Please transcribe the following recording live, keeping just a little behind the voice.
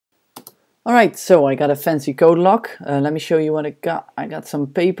Alright, so I got a fancy code lock. Let me show you what I got. I got some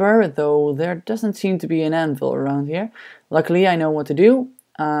paper, though there doesn't seem to be an anvil around here. Luckily I know what to do.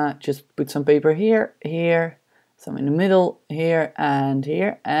 Just put some paper here, here, some in the middle, here, and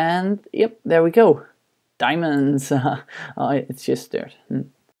yep, there we go. Diamonds. Oh, it's just dirt.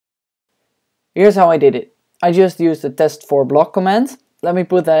 Here's how I did it. I just used the testforblock command. Let me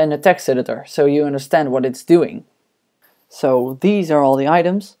put that in a text editor so you understand what it's doing. So these are all the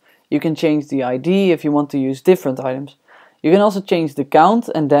items. You can change the ID if you want to use different items. You can also change the count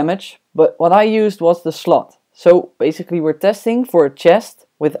and damage, but what I used was the slot. So basically we're testing for a chest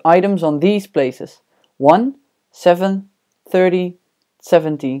with items on these places. 1, 7, 30,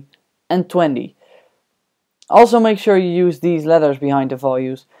 70 and 20. Also make sure you use these letters behind the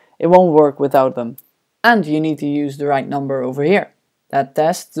values. It won't work without them. And you need to use the right number over here. That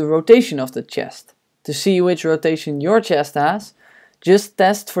tests the rotation of the chest. To see which rotation your chest has, just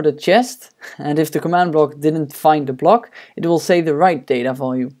test for the chest, and if the command block didn't find the block, it will say the right data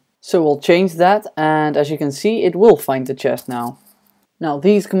value. So we'll change that, and as you can see, it will find the chest now. Now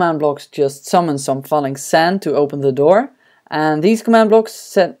these command blocks just summon some falling sand to open the door, and these command blocks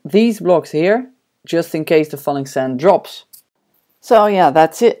set these blocks here, just in case the falling sand drops. So yeah,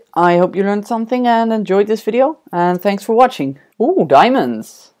 that's it. I hope you learned something and enjoyed this video, and thanks for watching. Ooh,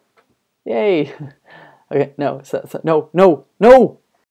 diamonds! Yay! Okay, no, no, no, no!